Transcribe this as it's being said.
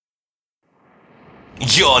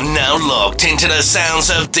You're now locked into the sounds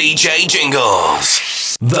of DJ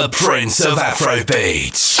Jinglez, the Prince of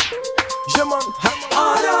Afrobeats.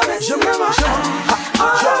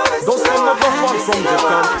 Don't sing up the fun from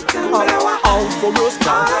Japan. Out for your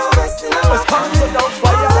stand. Let's hands are down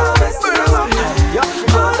fire.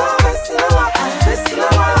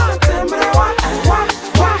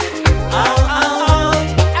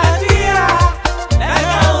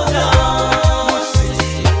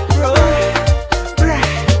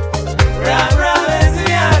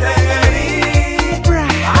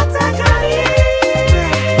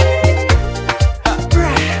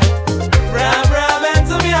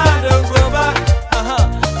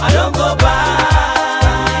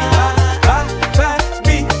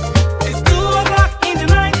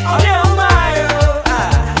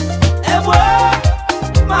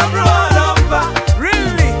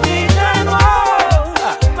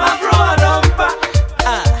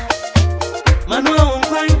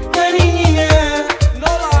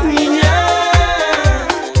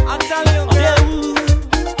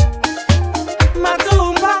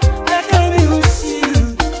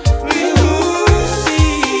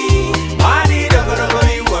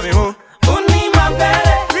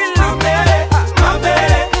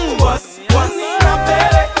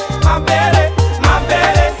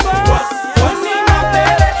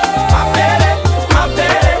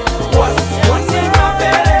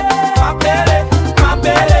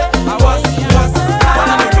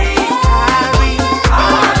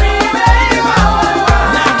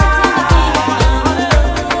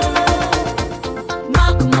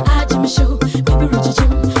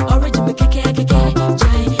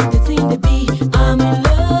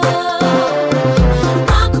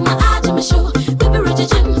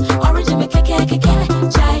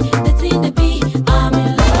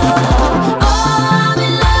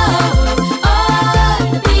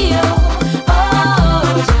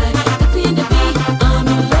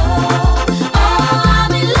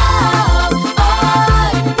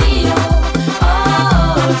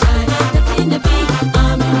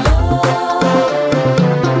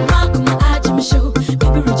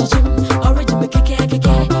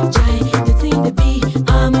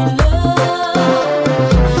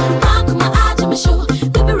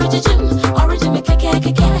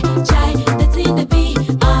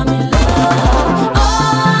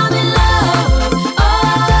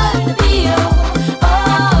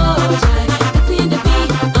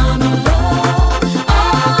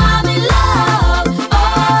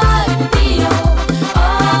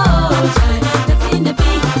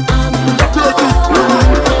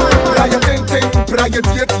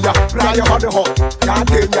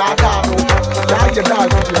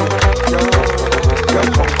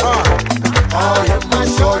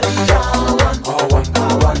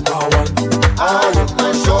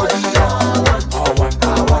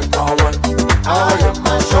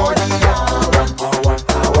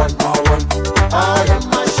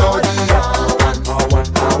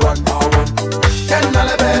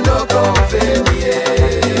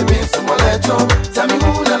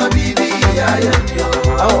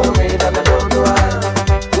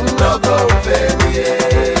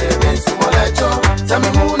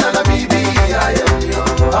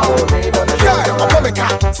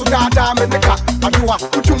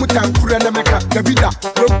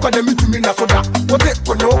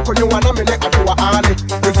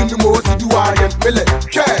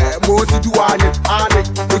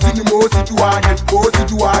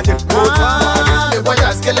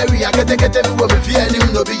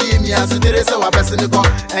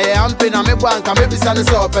 Maybe stand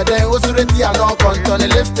so but then was ready and no control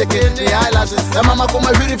lipstick in the eyelashes. The mama come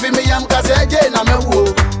a very for me, I'm Cassia Jane. I'm a woo.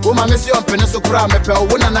 Woman, Miss your penis to cram a pill.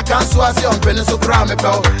 When I can't swat your penis to cram a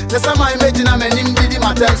pill. The summer imagine I'm an indie,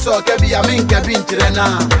 my time so cabby, I mean cabin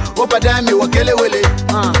chilena. Opa damn me, what Kelly Willie.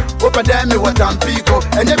 Opa damn me, what I'm Pico.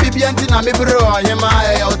 And every Biantina, maybe I am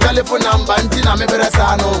my telephone number, and Tina, maybe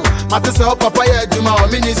Rasano. Matasa, Papaya, Juma,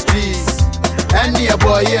 ministries. And yeah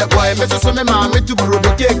boy, Mr. Some mammy to brew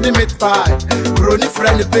the cake, the meat pie. Brony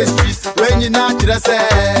friend pastries. When you're not just say,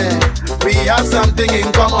 we have something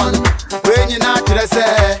in common. When you're not just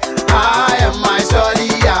say, I am my shorty,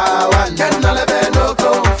 I want. Can I let no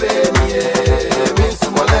confess me? Miss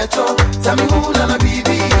Molecho, tell me who nana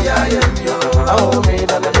baby, I am your. Oh, me,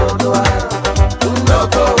 nana don't do I. No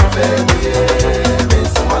confess me,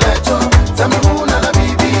 Miss Molecho, tell me who nana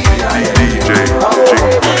baby, I am.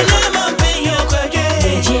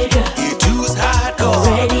 DJ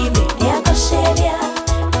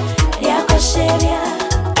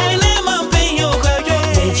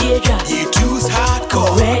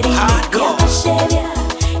Hardcore.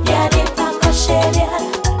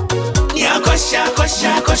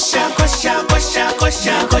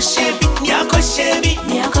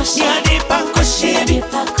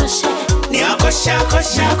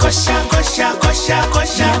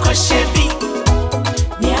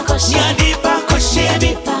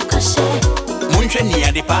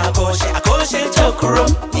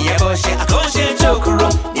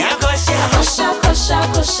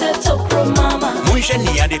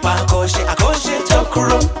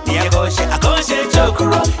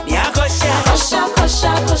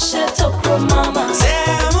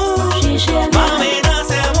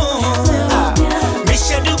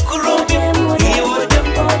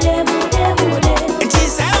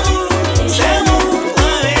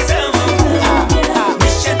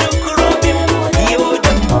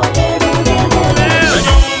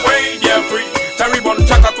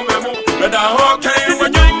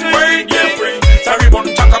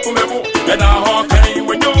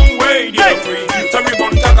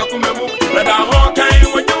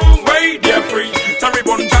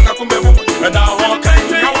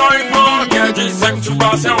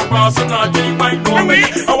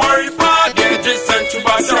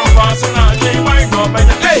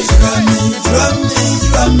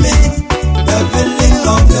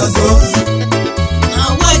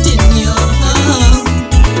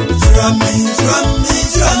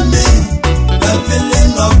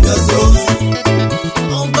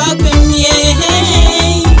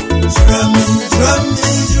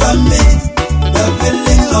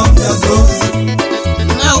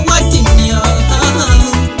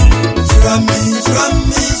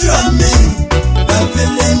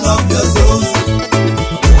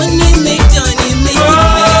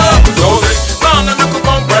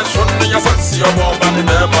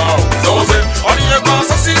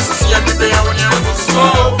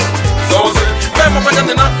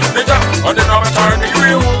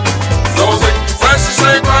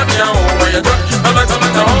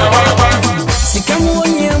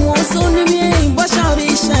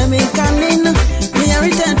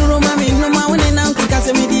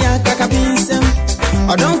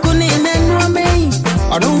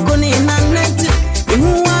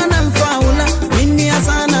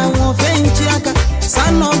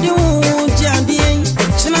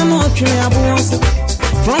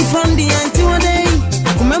 From the end to a day,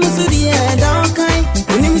 I come to the end, okay.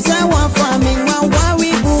 When you say one for me, why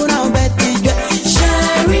we put out Betty?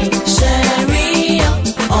 Sherry,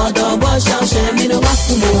 all the boys shall share me the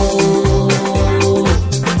waffle.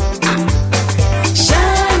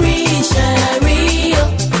 Sherry,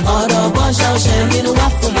 all the boys shall share me the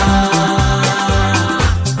waffle.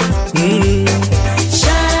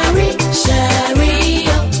 Sherry,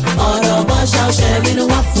 all the boys shall share me the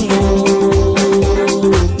waffle.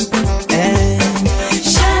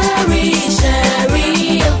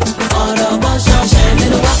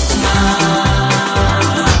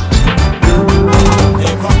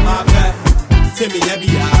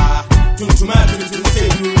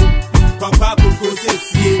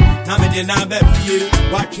 Na befie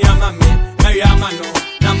watch ya mama Mary amano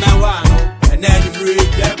na mewano and then you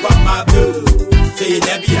break that from my boo say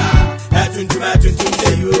nebia atun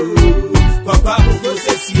say you papa go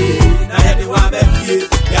say na heavy one befie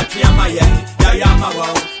ya kiama ya mawa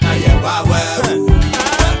na ya wa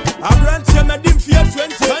I ran to my dim fear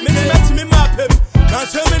 20 minutes me mapem na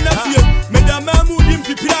so me na fie me da mamu dim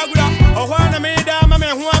pipiragura o hwana me da mama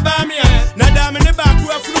ho aba me na da me ne ba ku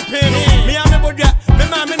afuru pe no me am bodwa me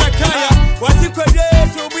ma me na kaya wati kwade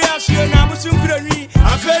to bi ahye na busun krani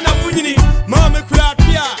afa na funyini ma me kura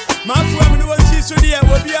tia ma fu am no wansi so de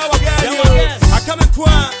obi a waga aka me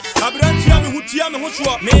kwa abrantia me hutia me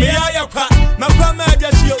hoso me ya kwa ma kwa ma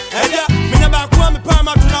adasio eja me na ba kwa me pa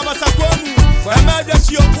ma tuna basa kwa mu ma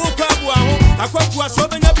adasio ko kwa bua ho akwa so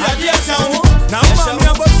be nya bia dia sa ho na ma me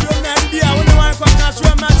abosio na bia wo ne wan kwa na so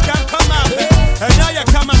ma ska kama eja ya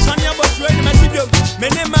kama sani abosio ni masidio me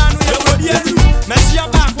ne ma no ya odia mesia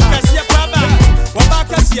ba ko mesia pa ba wa ba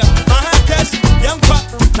kasia ma ha kasi yankwa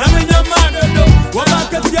na me nya ma do wa ba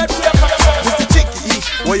kasia tia pa Mr. Chicky,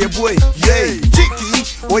 oh your boy, yeah. Chicky,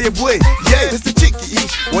 oh your boy, yeah. Mr. Chicky,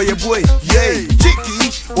 oh your boy, yeah. Chicky,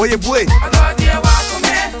 oh your boy.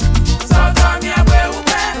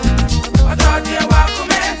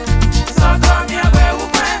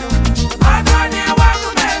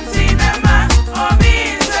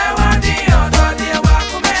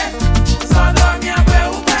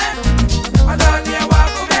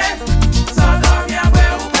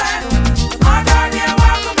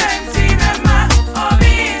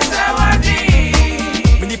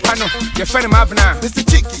 Your friend of mine, Mr.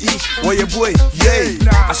 Chicky, Why your boy, yay.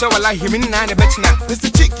 I saw a like him in 9 betting Mr.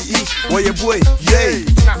 Chicky, why your boy, yay.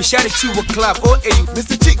 We shot at you a club, oh, hey,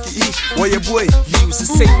 Mr. Chicky, why your boy, you used to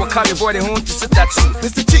say what call your boy, they home to sit that too.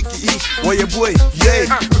 Mr. Chicky, why your boy, yay.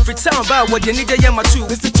 If it's all about what you need, I am too.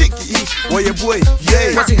 Mr. Chicky, why your boy,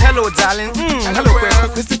 yay. What's it, hello, darling? Hello,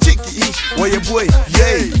 Mr. Chicky, why your boy,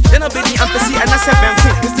 yay. Then I'll be the embassy and I said,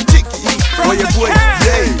 Mr. Chicky, why your boy,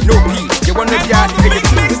 yay. No P, you want to be out,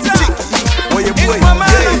 Mr. Chicky, why your boy,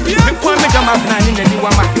 yay. You call me down my plan in the new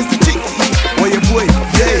one, Mr. Chicky, why your boy,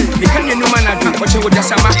 yay. You can't get no man I do, what you would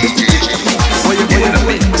just have, Mr. Chicky, why your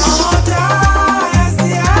boy, yay.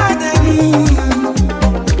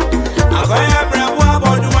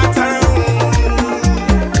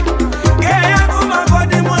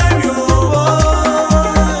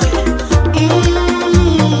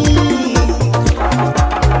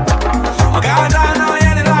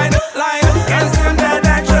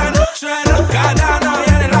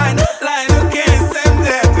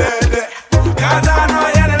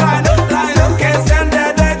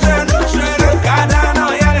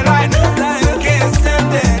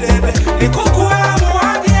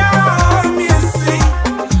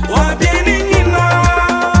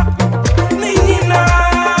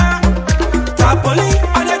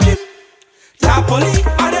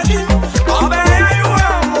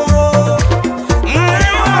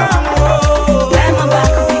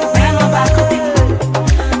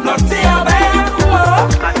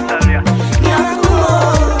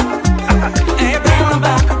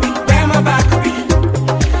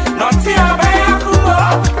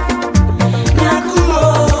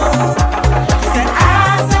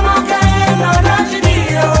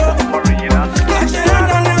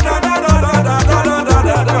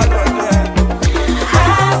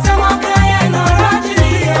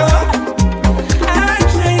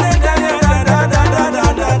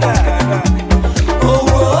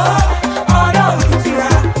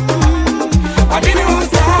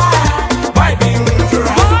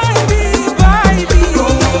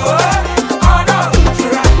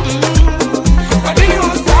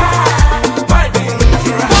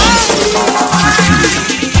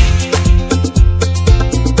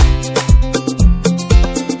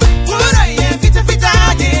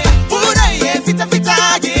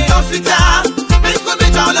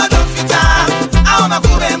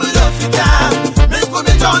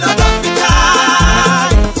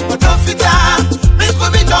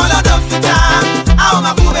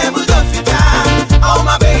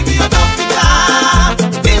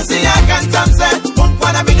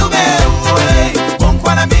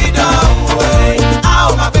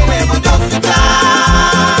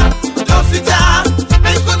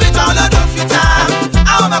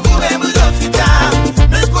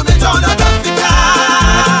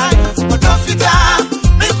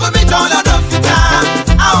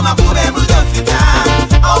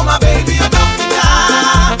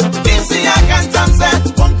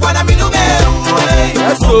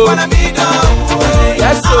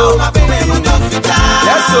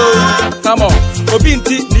 Come on,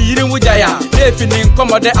 Obinti, the Yirin Wujaya, Definin,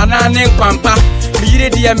 Commode, Anani, Pampa, the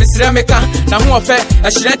Yiri, Miss Remeka, Nahuafe, a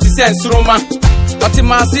Shireti Sense Roma.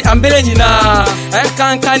 Otimasi Ambelina, I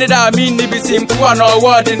can't kind it out, mean Nibis in Puan or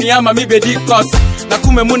word in Yama, maybe cost.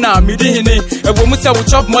 Nakume Muna, Midini, a woman will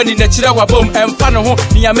chop money in the Chirawa boom and Fano,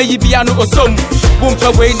 Niame Biano or some. Boom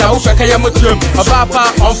away now, Pakayamutum, a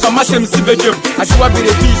papa on Famasim Sibedium, a Swabi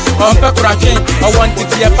the beach, on Pekurakin, I want to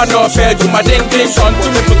see a pano fair to my dengue, on to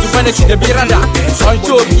me to manage the Biranda, on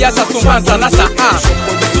Joe Piazza Sumbanza Nasa,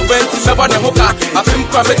 Suben Sabana Hoka, a film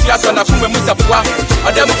committee at Nakume Musafua,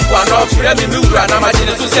 a demo for an off Remy Mura, and I'm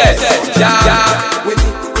imagine to say,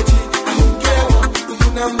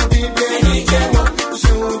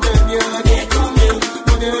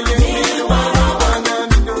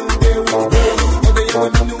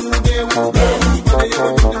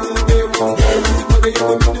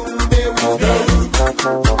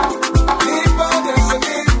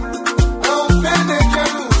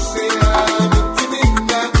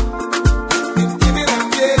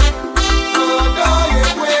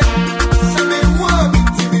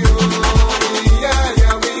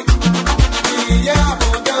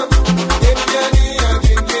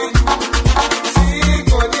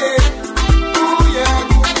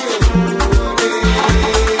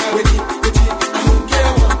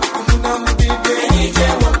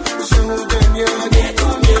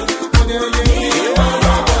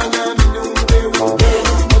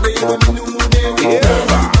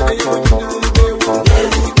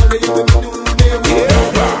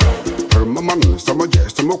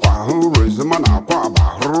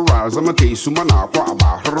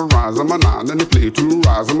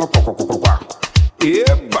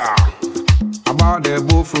 Eba. About the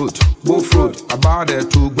bull fruit, about the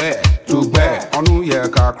too bad, onu ye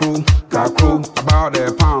kakru, about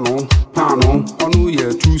the pano, onu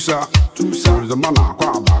ye tusa, zamana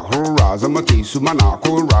kwa ba, hora, zamaki, sumana,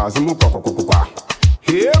 kora, zamokwa.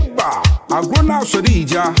 Heba, I grown out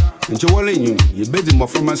Sadija, and Joelin, you busy more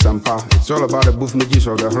from a sampa. It's all about the buff magis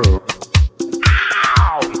of the hurl.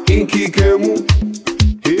 Ow, inky kemu,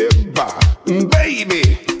 heba, baby,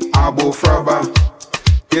 abo fraba.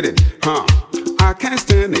 Get it, huh? I can't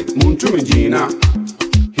stand it, Muntu Gina.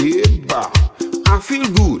 Heba, I feel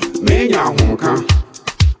good, Menya Honka.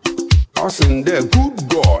 Austin, the good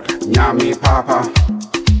God, Nyami Papa.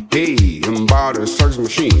 Hey, I'm about a sex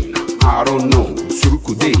machine. I don't know,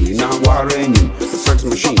 Surukude, now warren you. Sex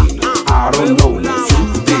machine, I don't know,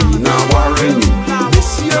 Surukude, now warren you.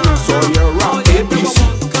 This year I saw your rap, APC.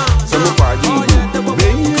 Some of our people,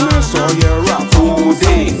 then I saw your rap all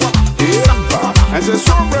day. And the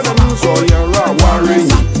song brother saw your rap warren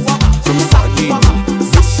you. Some of our people,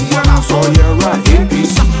 this year I saw your rap,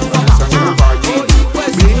 APC. Some of our people,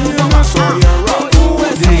 then I saw your rap all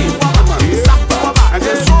day. And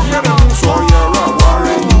the song brother saw your rap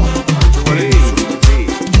warren you.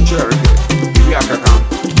 DJ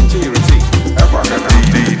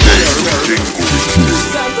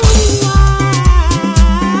Jinglez.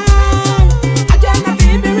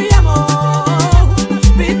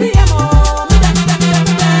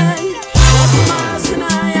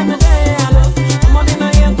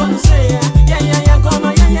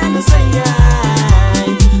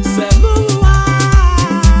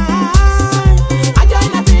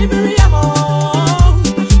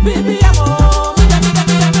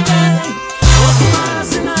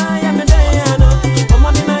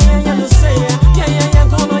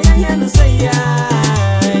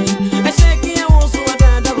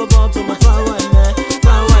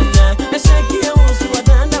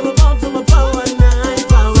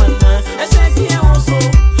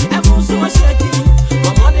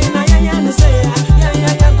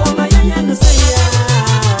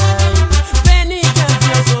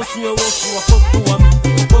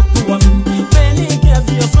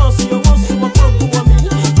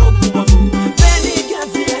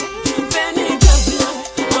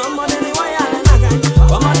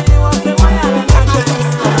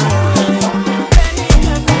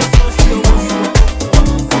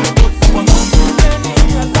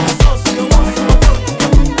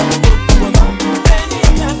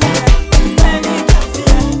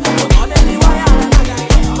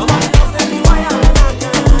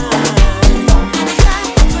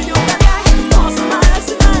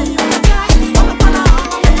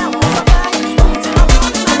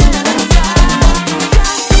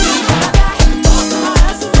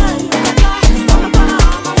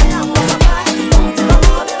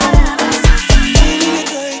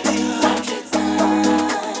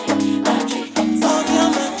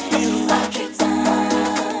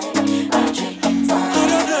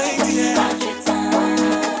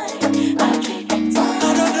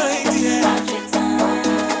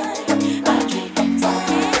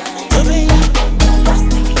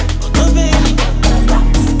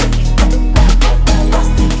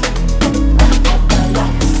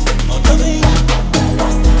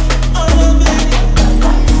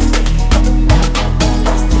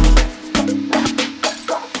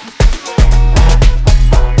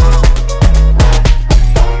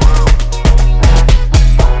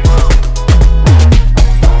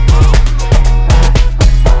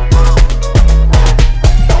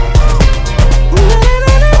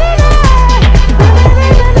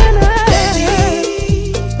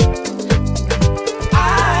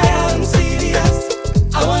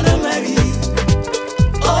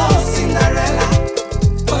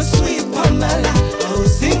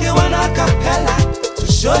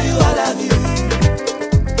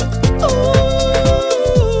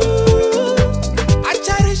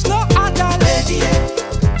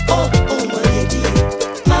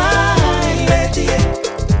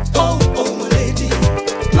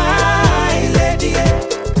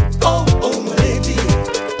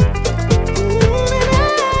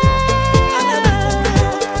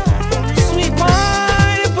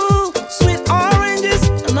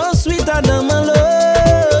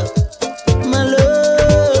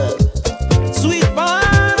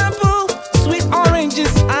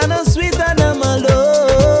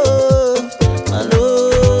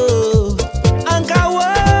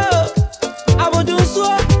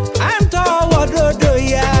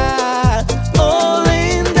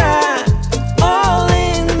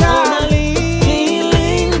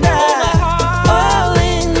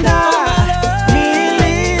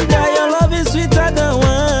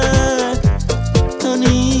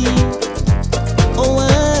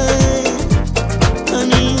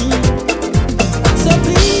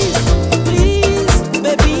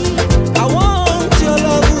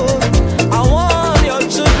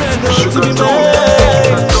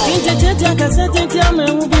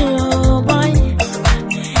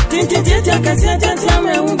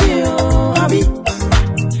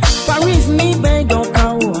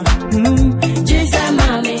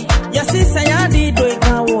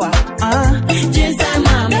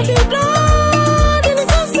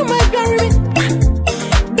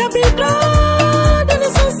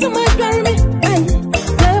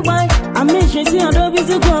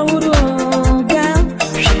 to go girl.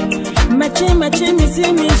 Matching, me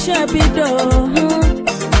see me shabby dough.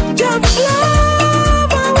 Just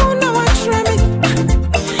love, I wanna watch me.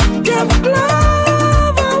 Just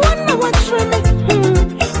love, I wanna watch me.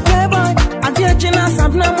 Yeah, boy, I get you now,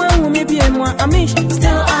 some now, when we be a more amish.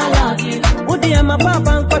 Still, I love you. Would you my papa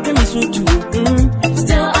and quite me so too?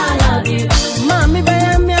 Still, I love you. Mommy,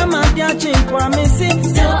 by me, I'm a dear chin, promise.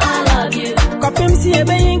 Still, I love you. Copim see a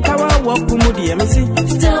baying kawa walk to Moody,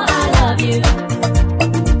 still, I love you.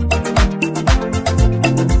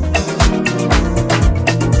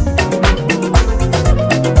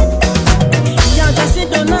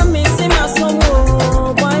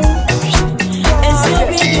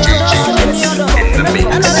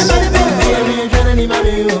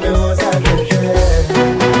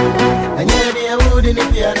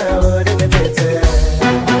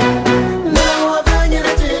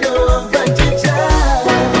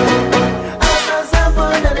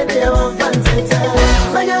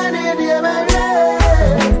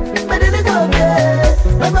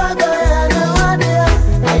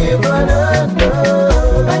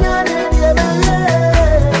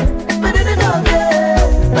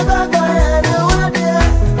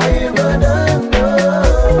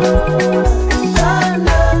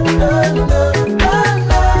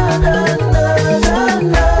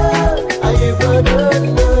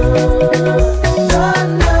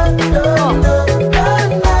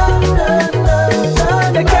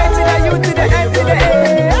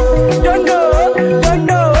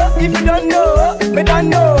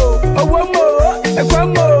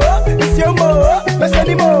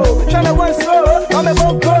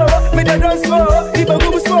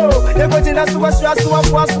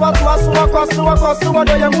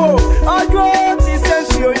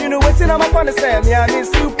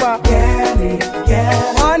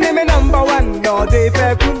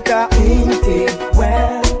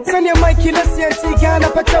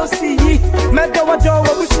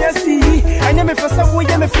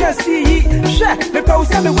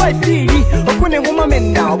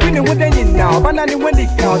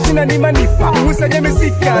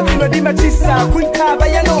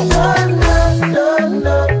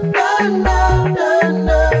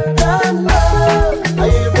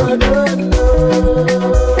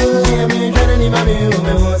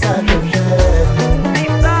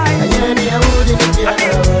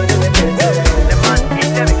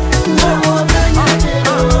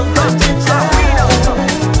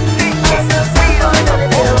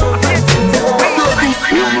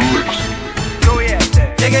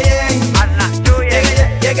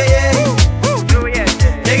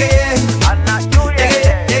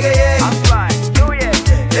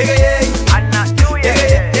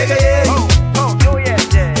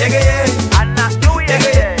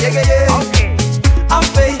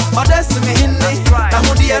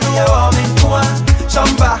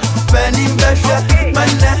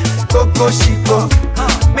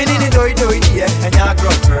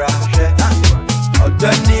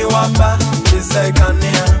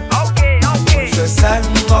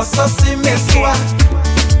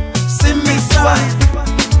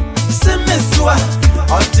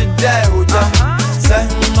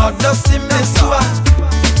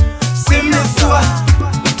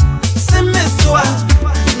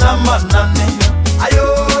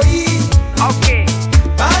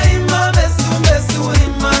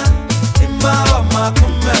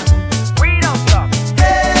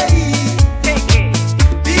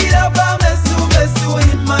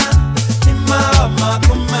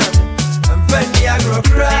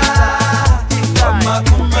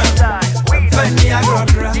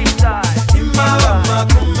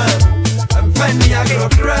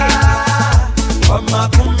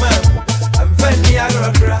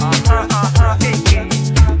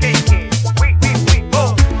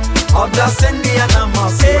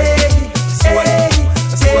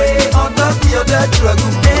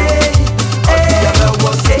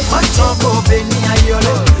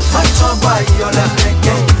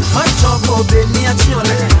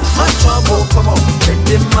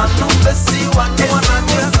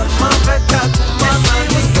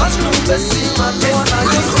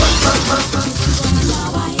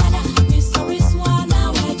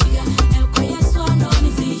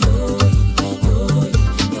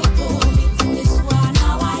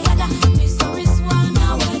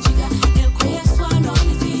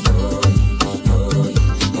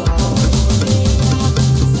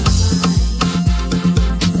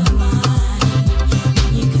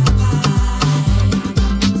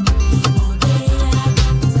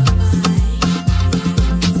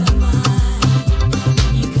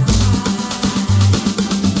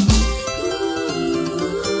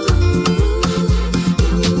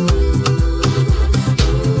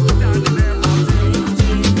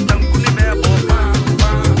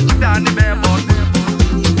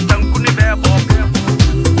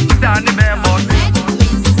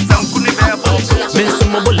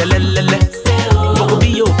 lelelele. Boko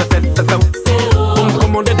bi yo fe fe fe fe.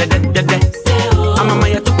 Come on de. Ama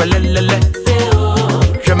maya tu lelele.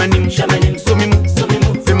 Shamanim sumimu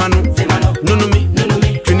femanu nunumi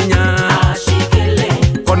tuninya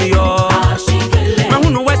koniyo.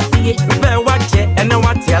 Mahunu wasiye be wache ene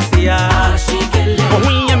wati asia.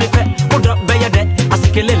 Ohunya mi fe odo beye de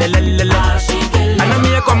asikele lelele.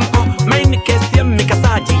 Anamiye kompo maini kesi mi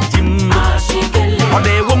kasaji jim.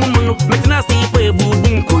 Ode wo munu metina si po ebubu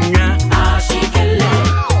nkonya.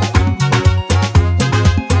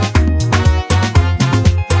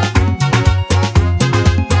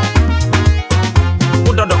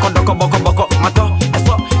 Boko mato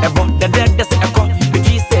eso evo de se eko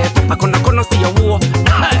biji se akono si yawo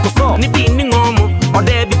so ni bi ni ngomo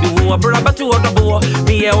ode bibi wo braba tu odobo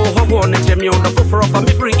mi ye o hoho na chemi odo foforo fa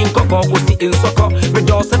mi free nkoko ko si insoko me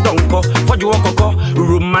do se donko foju okoko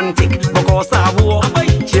romantic boko sawo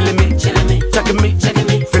chile me check me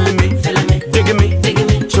feel me dig me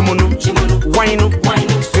chimono wine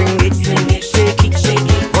swing it shake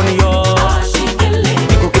it on your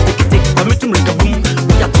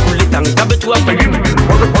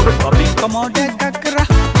Como de kakra,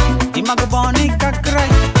 di magaboni kakra,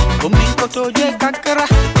 buminko toje kakra,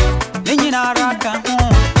 niñina raka.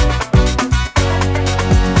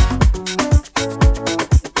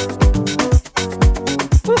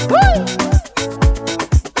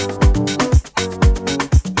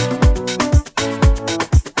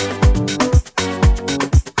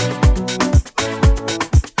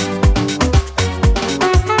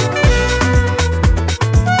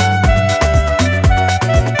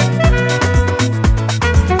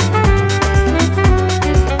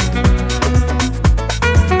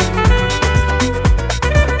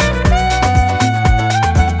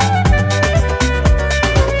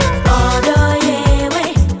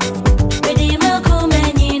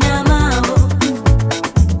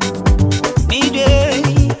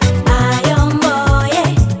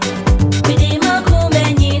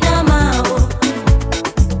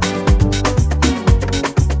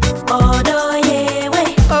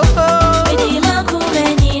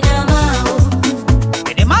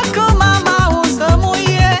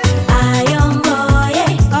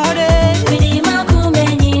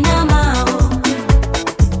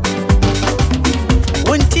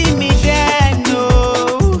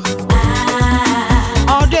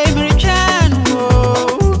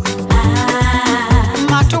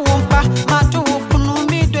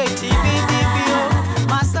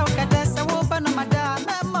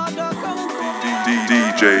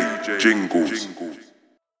 DJ Jinglez.